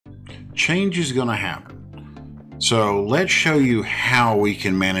change is going to happen. So let's show you how we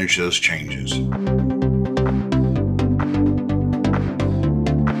can manage those changes.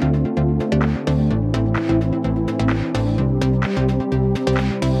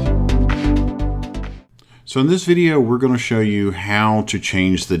 So in this video, we're going to show you how to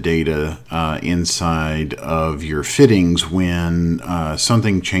change the data inside of your fittings when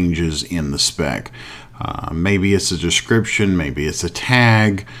something changes in the spec. Maybe it's a description, maybe it's a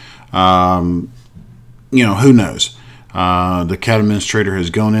tag, you know, who knows. The CAD administrator has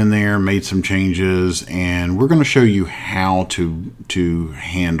gone in there, made some changes, and we're going to show you how to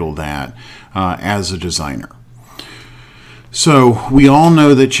handle that as a designer. So we all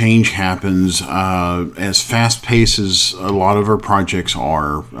know that change happens as fast-paced as a lot of our projects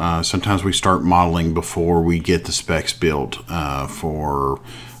are. Sometimes we start modeling before we get the specs built to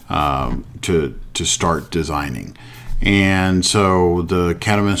start designing. And so the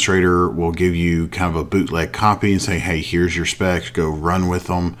CAD administrator will give you kind of a bootleg copy and say, hey, here's your specs, go run with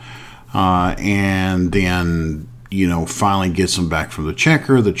them. And then, you know, finally gets them back from the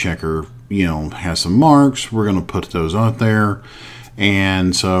checker. The checker, you know, has some marks. We're going to put those out there.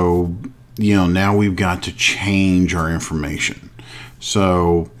 And so, you know, now we've got to change our information.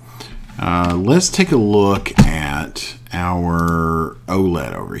 So let's take a look at our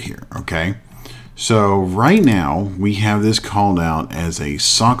OLED over here, okay? So right now we have this called out as a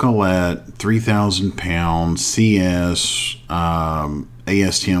Socolet 3,000 pound CS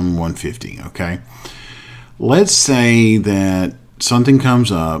ASTM 150, okay? Let's say that something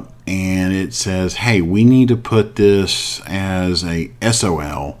comes up and it says, hey, we need to put this as a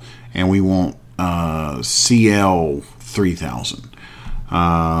SOL and we want CL 3000.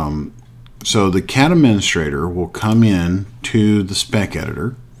 So the CAD administrator will come in to the spec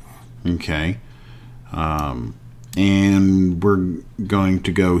editor, okay? And we're going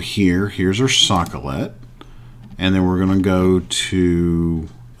to go here. Here's our Socolet. And then we're going to go to,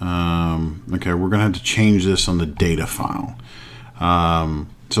 okay, we're going to have to change this on the data file.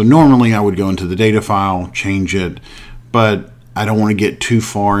 So normally I would go into the data file, change it, but I don't want to get too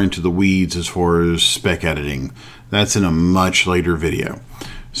far into the weeds as far as spec editing. That's in a much later video.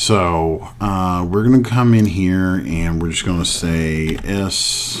 So we're going to come in here and we're just going to say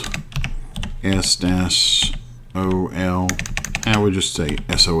S-OL, I would just say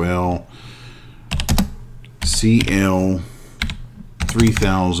SOL CL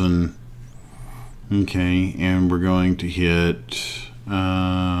 3000. Okay, and we're going to hit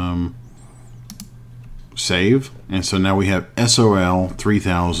save, and so now we have SOL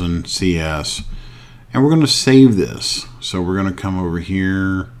 3000 CS, and we're going to save this. So we're going to come over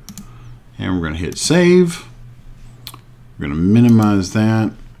here and we're going to hit save. We're going to minimize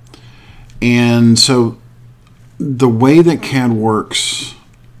that. And so the way that CADWorx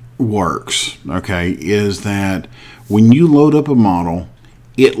works, okay, is that when you load up a model,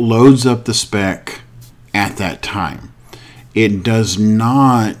 it loads up the spec at that time. It does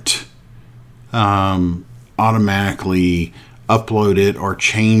not automatically upload it or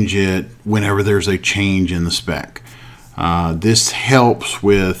change it whenever there's a change in the spec. This helps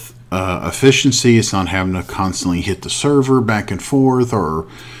with efficiency. It's not having to constantly hit the server back and forth, or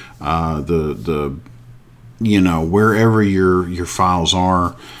you know, wherever your files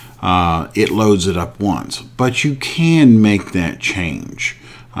are, it loads it up once. But you can make that change.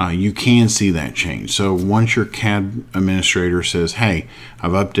 You can see that change. So once your CAD administrator says, hey,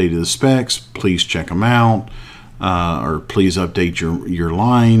 I've updated the specs, please check them out, or please update your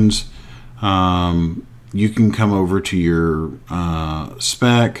lines, you can come over to your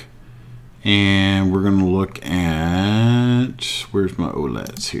spec, and we're going to look at, where's my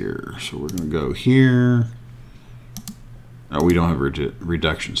OLEDs here? So we're going to go here. Oh, we don't have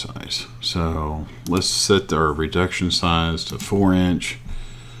reduction size. So let's set our reduction size to 4-inch.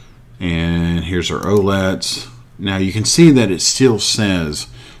 And here's our OLEDs. Now you can see that it still says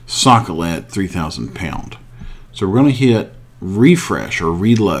Socolet 3,000 pound. So we're going to hit refresh or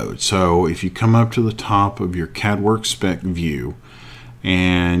reload. So if you come up to the top of your CADWorx spec view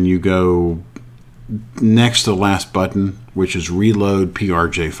and you go next to the last button, which is reload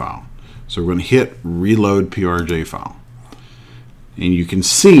PRJ file. So we're going to hit reload PRJ file. And you can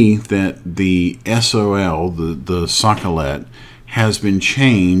see that the SOL, the Socolet, has been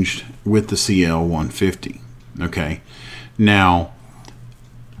changed with the CL150. Okay, now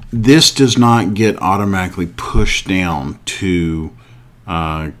this does not get automatically pushed down to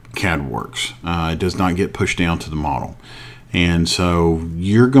CADWorx. It does not get pushed down to the model, and so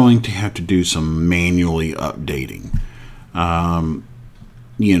you're going to have to do some manually updating.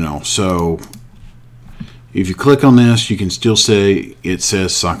 You know, so If you click on this, you can still say it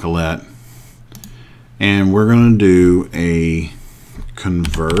says Socolet. And we're going to do a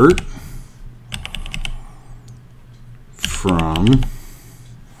convert from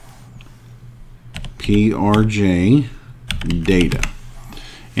PRJ data.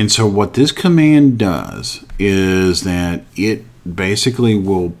 And so what this command does is that it basically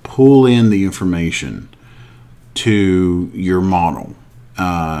will pull in the information to your model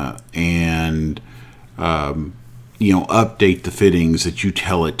and update the fittings that you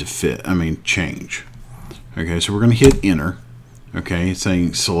tell it to change. Okay, so we're going to hit enter. Okay, it's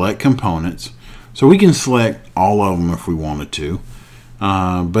saying select components. So we can select all of them if we wanted to.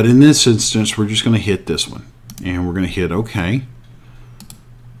 But in this instance, we're just going to hit this one. And we're going to hit OK.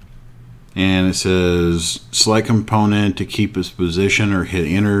 And it says select component to keep its position, or hit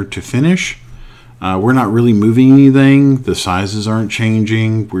enter to finish. We're not really moving anything. The sizes aren't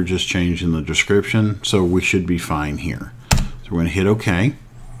changing. We're just changing the description. So we should be fine here. So we're going to hit OK.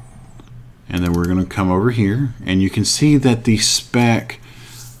 And then we're going to come over here. And you can see that the spec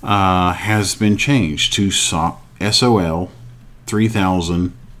has been changed to SOL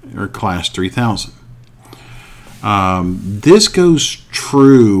 3000 or class 3000. This goes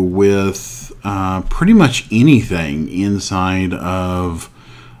true with pretty much anything inside of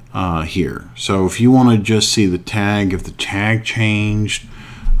here. So if you want to just see the tag, if the tag changed,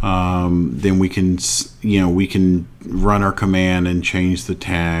 then we can run our command and change the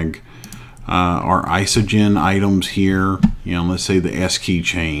tag. Our isogen items here, let's say the S key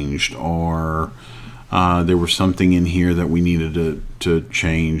changed, or there was something in here that we needed to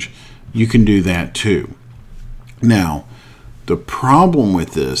change. You can do that too. Now, the problem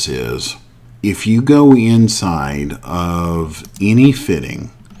with this is if you go inside of any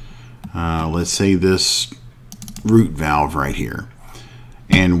fitting, let's say this root valve right here,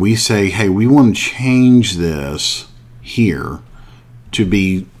 and we say, hey, we want to change this here to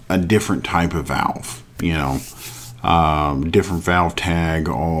be a different type of valve, different valve tag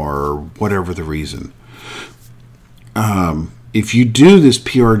or whatever the reason. If you do this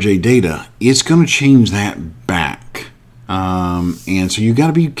PRJ data, it's going to change that back. And so you got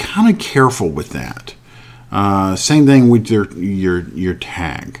to be kind of careful with that. Same thing with your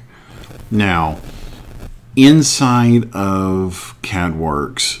tag. Now, inside of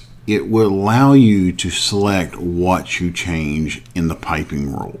CADWorx, it will allow you to select what you change in the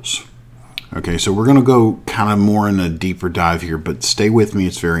piping rules. Okay, so we're going to go kind of more in a deeper dive here, but stay with me,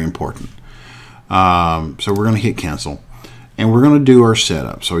 it's very important. So we're going to hit cancel, and we're going to do our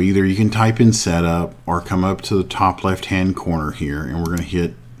setup. So either you can type in setup or come up to the top left hand corner here, and we're going to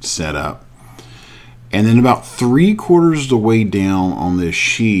hit setup. And then about 3/4 of the way down on this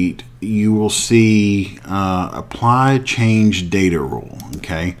sheet, you will see apply change data rule.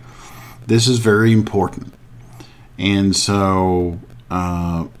 Okay, this is very important. And so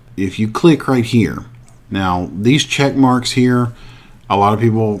if you click right here, now these check marks here, a lot of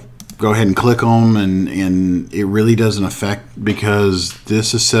people go ahead and click on them, and it really doesn't affect, because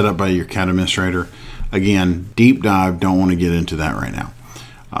this is set up by your CAD administrator. Again, deep dive, don't want to get into that right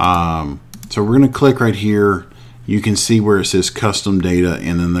now. So we're going to click right here. You can see where it says custom data,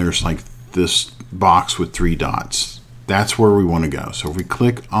 and then there's like this box with 3 dots. That's where we want to go. So if we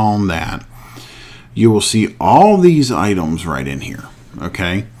click on that, you will see all these items right in here,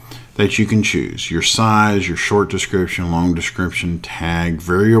 okay, that you can choose. Your size, your short description, long description, tag,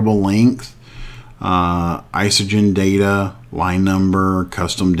 variable length, isogen data, line number,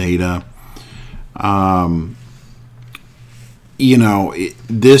 custom data.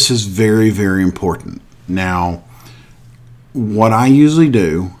 This is very, very important. Now, what I usually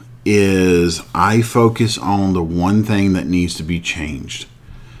do is I focus on the one thing that needs to be changed.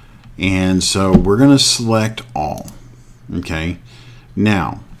 And so we're going to select all. Okay.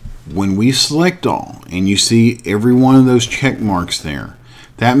 Now, when we select all and you see every one of those check marks there,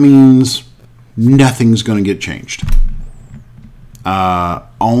 that means nothing's going to get changed.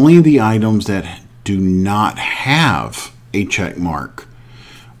 Only the items that do not have a check mark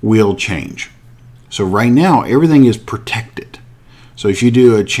will change. So right now everything is protected. So if you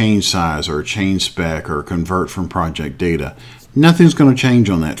do a change size or a change spec or convert from project data, nothing's going to change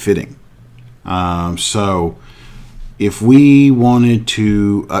on that fitting. So if we wanted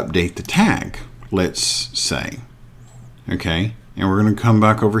to update the tag, let's say, okay, and we're going to come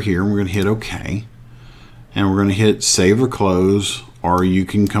back over here and we're going to hit OK, and we're going to hit save or close, or you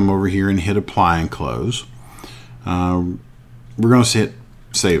can come over here and hit apply and close. We're going to hit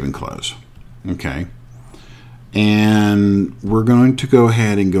save and close. Okay. And we're going to go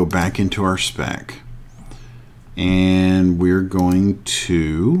ahead and go back into our spec. And we're going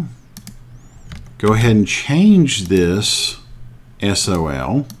to go ahead and change this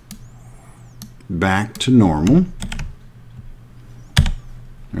SOL back to normal.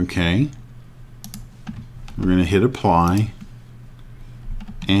 Okay. We're going to hit apply.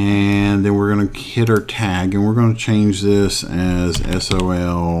 And then we're going to hit our tag, and we're going to change this as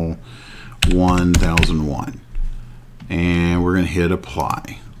SOL 1001. And we're going to hit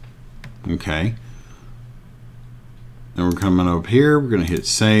apply. Okay. Then we're coming up here, we're going to hit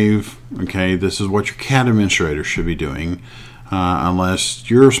save. Okay, this is what your CAD administrator should be doing, unless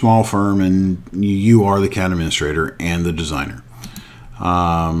you're a small firm and you are the CAD administrator and the designer.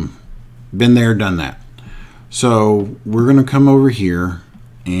 Been there, done that. So we're going to come over here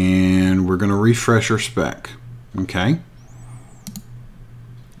and we're going to refresh our spec. Okay.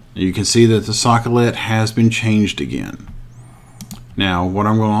 You can see that the socket has been changed again. Now, what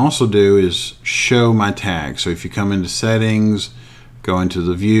I'm going to also do is show my tags. So if you come into settings, go into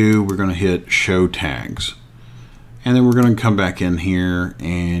the view, we're going to hit show tags. And then we're going to come back in here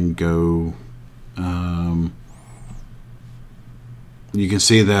and go, you can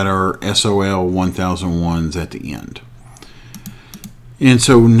see that our SOL 1001 is at the end. And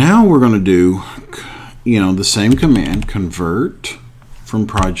so now we're going to do, the same command, convert from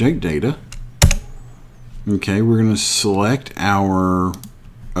project data. Okay, we're going to select our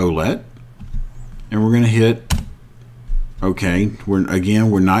OLED and we're going to hit OK.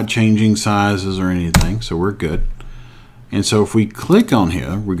 We're not changing sizes or anything, so we're good. And so if we click on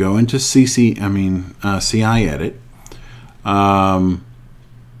here, we go into CI edit,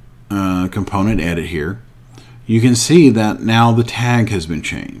 component edit here. You can see that now the tag has been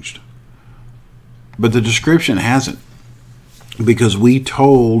changed, but the description hasn't, because we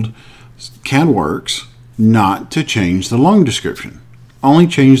told CADWorx not to change the long description, only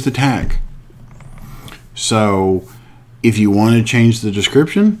change the tag. So if you want to change the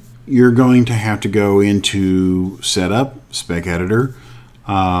description, you're going to have to go into setup, spec editor,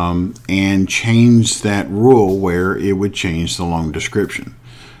 and change that rule where it would change the long description.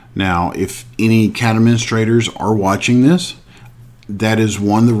 Now, if any CAD administrators are watching this, that is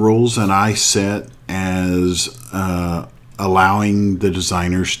one of the rules that I set as allowing the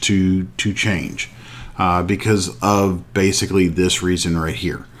designers to change. Because of basically this reason right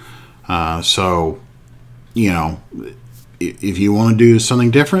here. So, if you want to do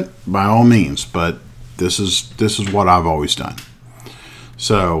something different, by all means, but this is what I've always done.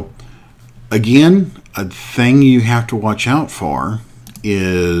 So, again, a thing you have to watch out for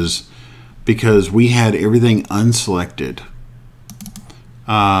is, because we had everything unselected,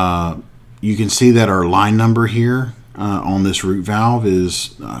 you can see that our line number here on this root valve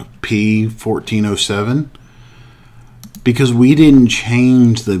is P1407, because we didn't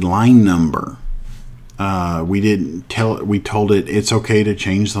change the line number. We told it it's okay to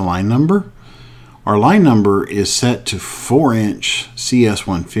change the line number. Our line number is set to 4-inch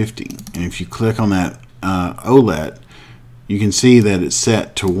CS150, and if you click on that OLED, you can see that it's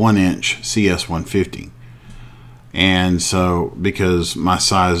set to 1-inch CS150. And so, because my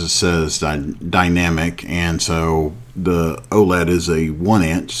size says dynamic, and so the OLED is a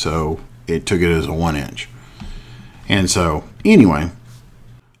 1-inch, so it took it as a 1-inch. And so, anyway,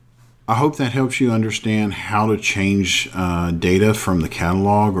 I hope that helps you understand how to change data from the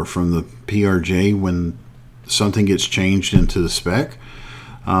catalog or from the PRJ when something gets changed into the spec.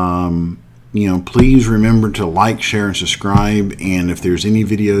 Please remember to like, share, and subscribe. And if there's any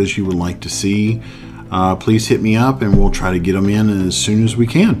videos you would like to see, please hit me up and we'll try to get them in as soon as we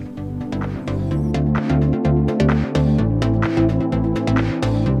can.